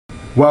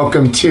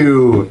Welcome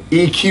to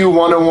EQ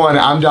 101.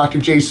 I'm Dr.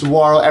 Jason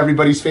Warrell,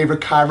 everybody's favorite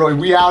chiro.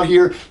 We out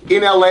here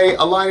in LA,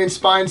 aligning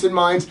spines and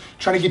minds,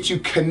 trying to get you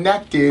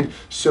connected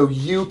so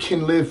you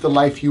can live the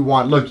life you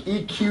want. Look,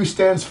 EQ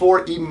stands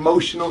for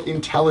emotional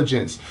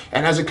intelligence.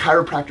 And as a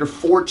chiropractor,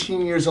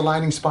 14 years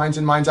aligning spines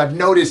and minds, I've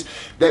noticed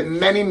that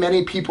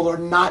many people are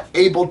not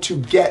able to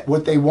get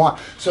what they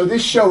want. So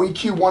this show,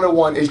 EQ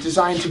 101, is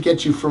designed to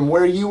get you from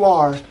where you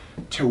are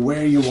to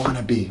where you want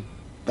to be.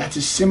 That's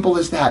as simple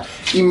as that.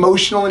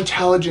 Emotional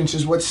intelligence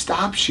is what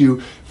stops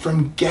you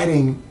from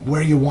getting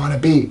where you want to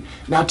be.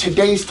 Now,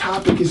 today's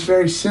topic is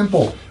very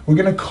simple. We're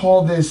going to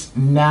call this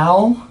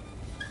now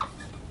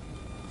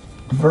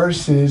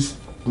versus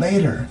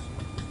later.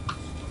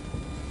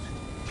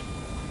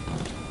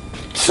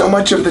 So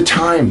much of the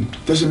time,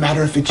 doesn't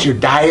matter if it's your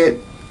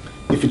diet,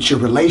 if it's your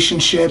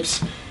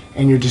relationships,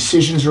 and your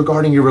decisions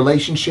regarding your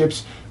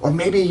relationships, or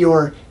maybe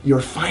your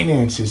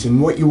finances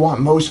and what you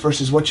want most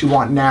versus what you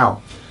want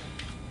now.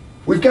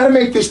 We've got to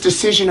make this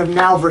decision of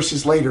now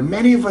versus later.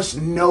 Many of us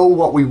know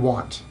what we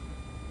want.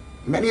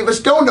 Many of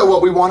us don't know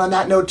what we want on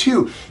that note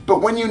too.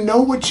 But when you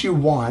know what you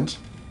want,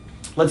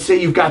 let's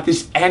say you've got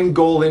this end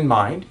goal in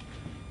mind,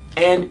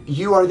 and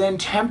you are then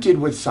tempted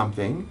with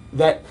something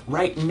that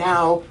right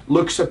now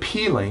looks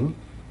appealing,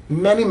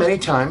 many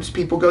times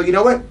people go, you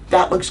know what,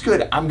 that looks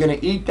good. I'm going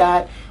to eat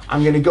that.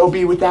 I'm going to go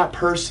be with that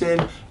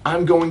person.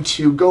 I'm going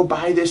to go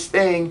buy this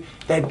thing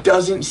that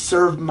doesn't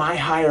serve my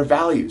higher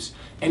values.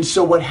 And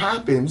so what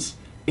happens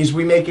is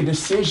we make a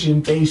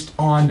decision based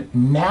on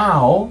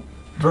now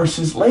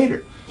versus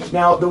later.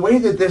 Now, the way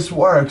that this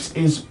works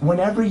is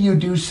whenever you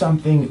do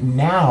something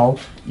now,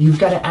 you've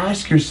got to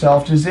ask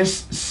yourself, does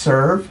this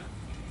serve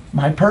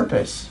my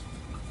purpose?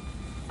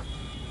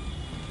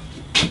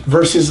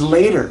 Versus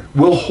later,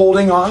 will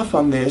holding off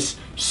on this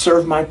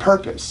serve my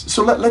purpose?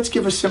 So let's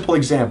give a simple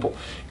example.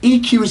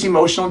 EQ is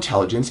emotional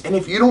intelligence, and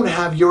if you don't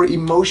have your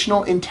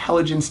emotional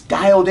intelligence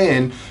dialed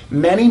in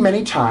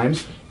many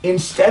times,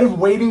 instead of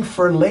waiting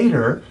for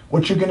later,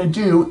 what you're going to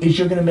do is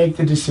you're going to make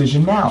the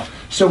decision now.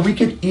 So we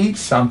could eat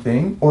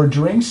something or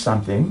drink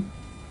something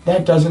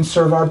that doesn't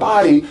serve our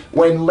body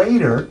when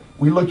later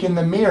we look in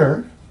the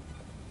mirror,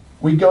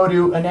 we go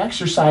to an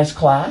exercise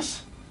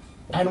class,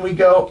 and we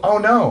go, oh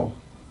no,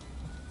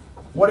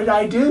 what did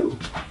I do?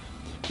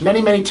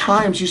 Many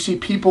times you see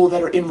people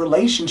that are in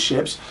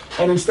relationships,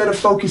 and instead of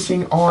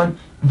focusing on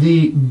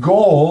the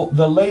goal,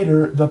 the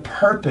later, the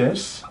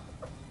purpose,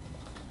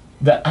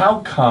 the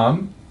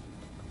outcome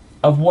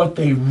of what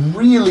they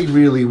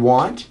really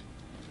want,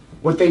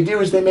 what they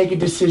do is they make a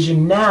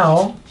decision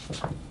now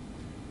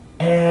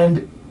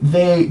and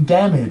they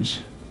damage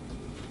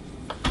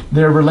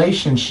their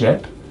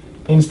relationship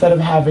instead of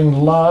having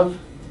love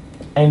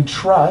and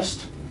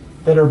trust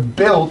that are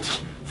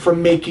built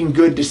from making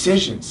good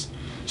decisions.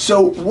 So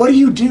what do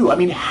you do? I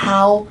mean,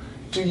 how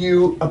do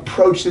you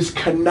approach this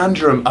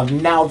conundrum of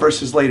now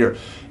versus later?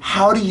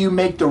 How do you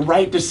make the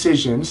right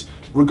decisions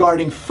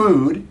regarding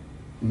food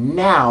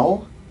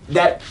now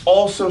that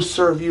also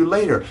serve you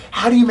later?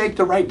 How do you make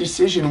the right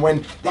decision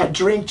when that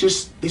drink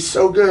just is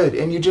so good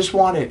and you just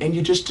want it and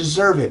you just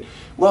deserve it?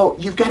 Well,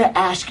 you've got to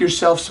ask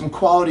yourself some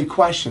quality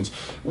questions.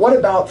 What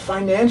about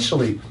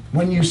financially?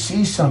 When you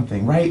see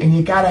something, right? And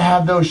you got to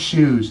have those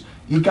shoes.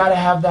 You got to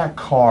have that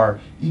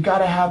car. You got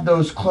to have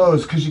those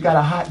clothes because you got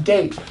a hot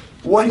date.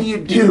 What do you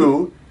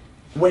do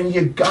when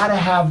you got to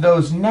have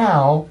those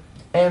now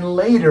and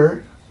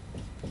later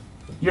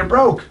you're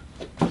broke?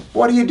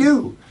 What do you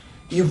do?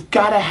 You've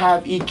got to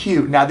have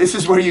EQ. Now, this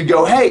is where you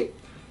go, hey,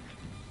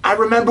 I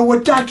remember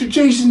what Dr.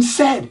 Jason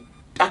said.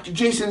 Dr.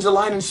 Jason's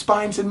aligning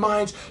spines and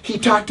minds. He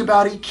talked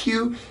about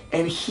EQ,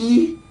 and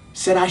he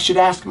said I should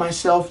ask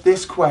myself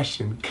this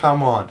question.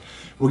 Come on.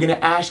 We're going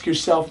to ask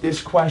yourself this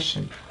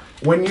question.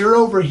 When you're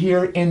over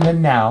here in the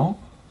now,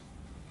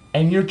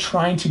 and you're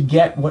trying to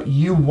get what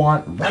you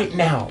want right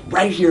now,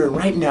 right here,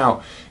 right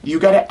now, you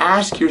got to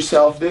ask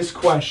yourself this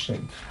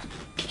question.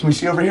 Can we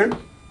see over here?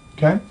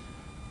 Okay.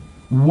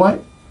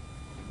 What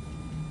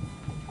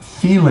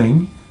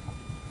feeling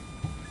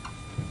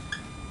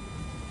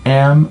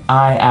am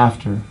I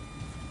after?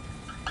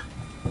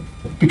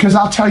 Because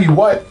I'll tell you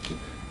what,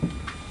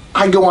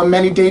 I go on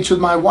many dates with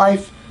my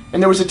wife,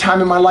 and there was a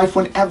time in my life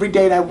when every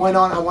date I went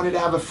on, I wanted to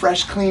have a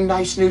fresh, clean,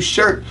 nice new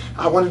shirt.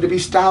 I wanted to be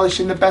stylish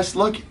and the best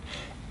looking.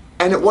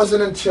 And it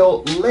wasn't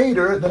until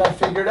later that I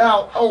figured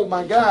out, oh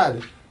my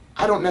God,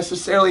 I don't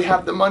necessarily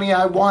have the money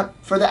I want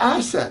for the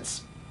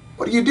assets.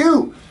 What do you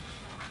do?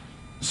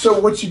 So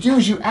what you do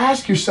is you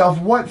ask yourself,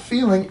 what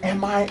feeling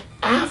am I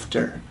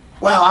after?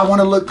 Well, I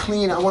want to look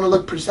clean. I want to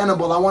look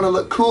presentable. I want to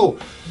look cool.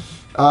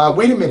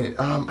 Wait a minute.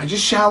 I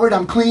just showered.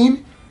 I'm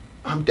clean.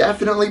 I'm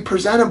definitely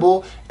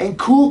presentable. And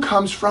cool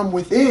comes from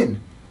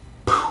within.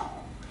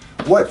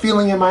 What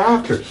feeling am I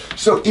after?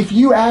 So if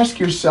you ask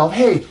yourself,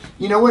 hey,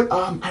 you know what?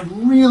 I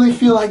really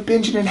feel like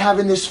binging and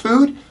having this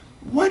food.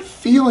 What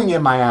feeling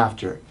am I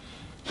after?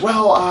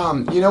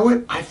 Well, you know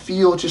what? I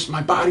feel just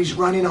my body's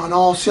running on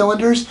all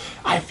cylinders.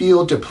 I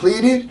feel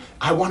depleted.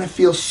 I want to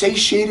feel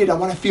satiated. I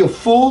want to feel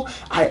full.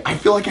 I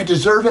feel like I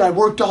deserve it. I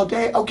worked all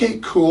day. Okay,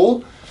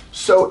 cool.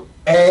 So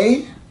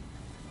A,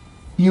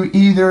 you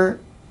either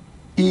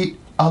eat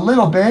a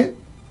little bit,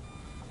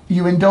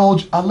 you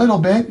indulge a little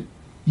bit,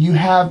 you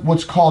have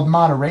what's called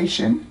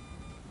moderation,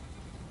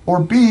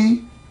 or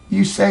B,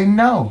 you say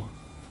no.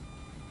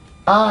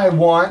 I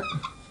want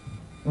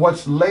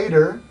what's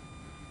later,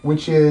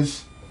 which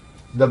is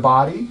the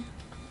body,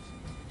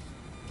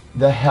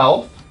 the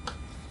health,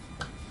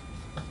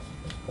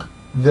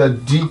 the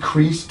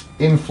decreased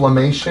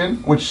inflammation,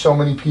 which so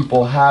many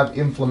people have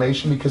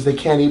inflammation because they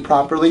can't eat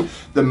properly,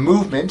 the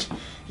movement.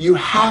 You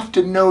have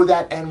to know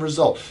that end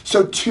result.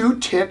 So 2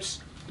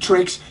 tips,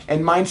 tricks,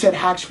 and mindset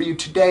hacks for you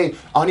today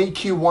on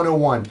EQ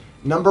 101.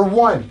 Number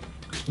 1,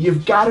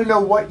 you've got to know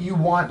what you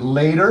want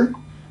later.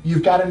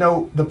 You've got to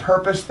know the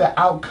purpose, the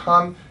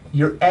outcome,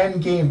 your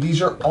end game.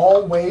 These are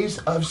all ways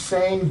of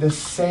saying the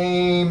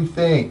same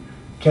thing,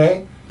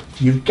 okay?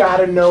 You've got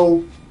to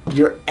know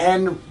your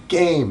end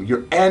game,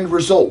 your end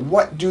result.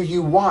 What do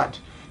you want?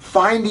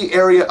 Find the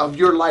area of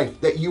your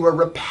life that you are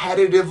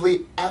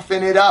repetitively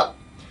effing it up.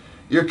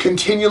 You're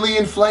continually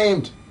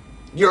inflamed.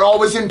 You're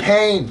always in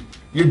pain.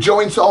 Your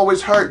joints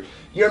always hurt.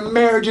 Your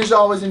marriage is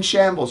always in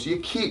shambles. You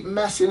keep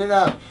messing it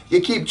up.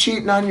 You keep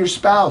cheating on your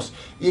spouse.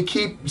 You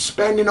keep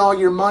spending all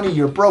your money.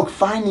 You're broke.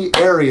 Find the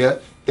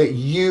area that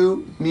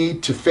you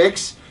need to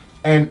fix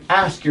and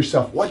ask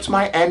yourself, what's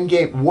my end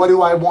game? What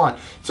do I want?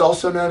 It's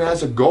also known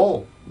as a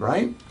goal,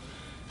 right?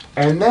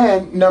 And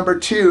then number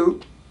 2,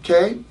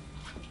 okay,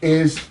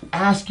 is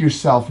ask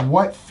yourself,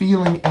 what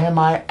feeling am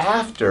I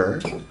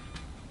after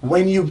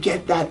when you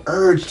get that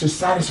urge to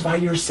satisfy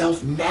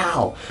yourself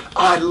now?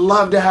 I'd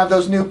love to have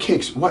those new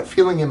kicks. What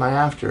feeling am I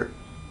after?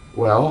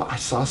 Well, I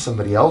saw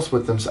somebody else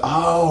with them.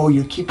 Oh,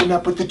 you're keeping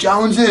up with the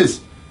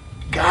Joneses.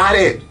 Got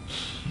it.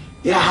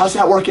 Yeah, how's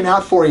that working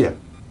out for you?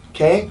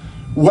 Okay?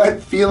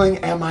 What feeling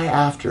am I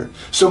after?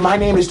 So my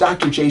name is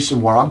Dr.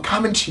 Jason Worrell. I'm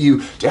coming to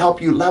you to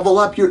help you level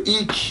up your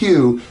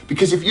EQ,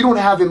 because if you don't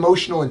have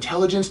emotional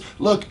intelligence,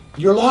 look,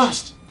 you're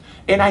lost.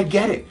 And I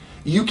get it.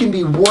 You can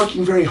be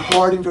working very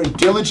hard and very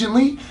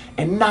diligently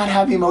and not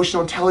have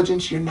emotional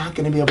intelligence. You're not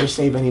going to be able to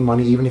save any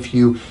money even if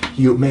you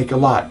make a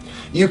lot.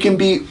 You can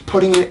be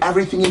putting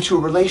everything into a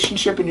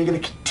relationship and you're going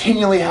to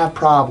continually have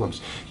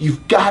problems.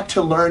 You've got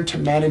to learn to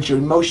manage your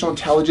emotional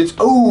intelligence.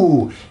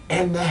 Oh,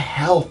 and the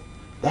health.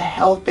 The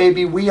health,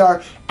 baby. We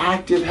are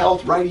Active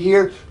Health right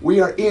here. We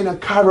are in a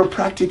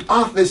chiropractic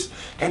office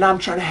and I'm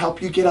trying to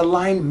help you get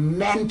aligned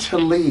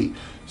mentally.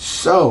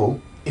 So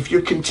if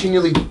you're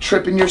continually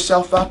tripping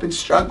yourself up and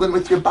struggling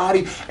with your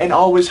body and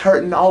always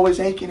hurting, always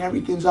aching,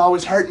 everything's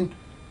always hurting,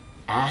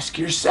 ask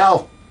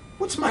yourself,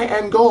 what's my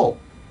end goal?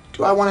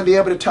 Do I want to be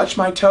able to touch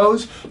my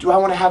toes? Do I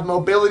want to have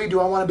mobility?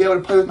 Do I want to be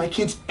able to play with my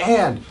kids?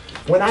 And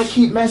when I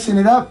keep messing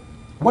it up,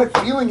 what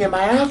feeling am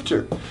I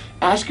after?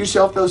 Ask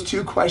yourself those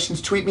 2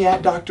 questions. Tweet me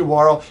at Dr.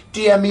 Worrell.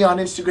 DM me on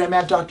Instagram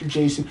at Dr.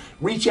 Jason.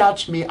 Reach out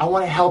to me. I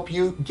want to help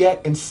you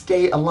get and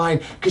stay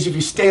aligned, because if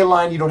you stay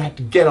aligned, you don't have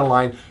to get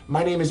aligned.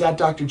 My name is at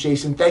Dr.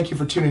 Jason. Thank you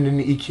for tuning in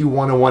to EQ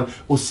 101.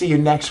 We'll see you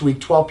next week,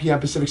 12 p.m.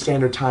 Pacific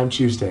Standard Time,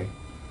 Tuesday.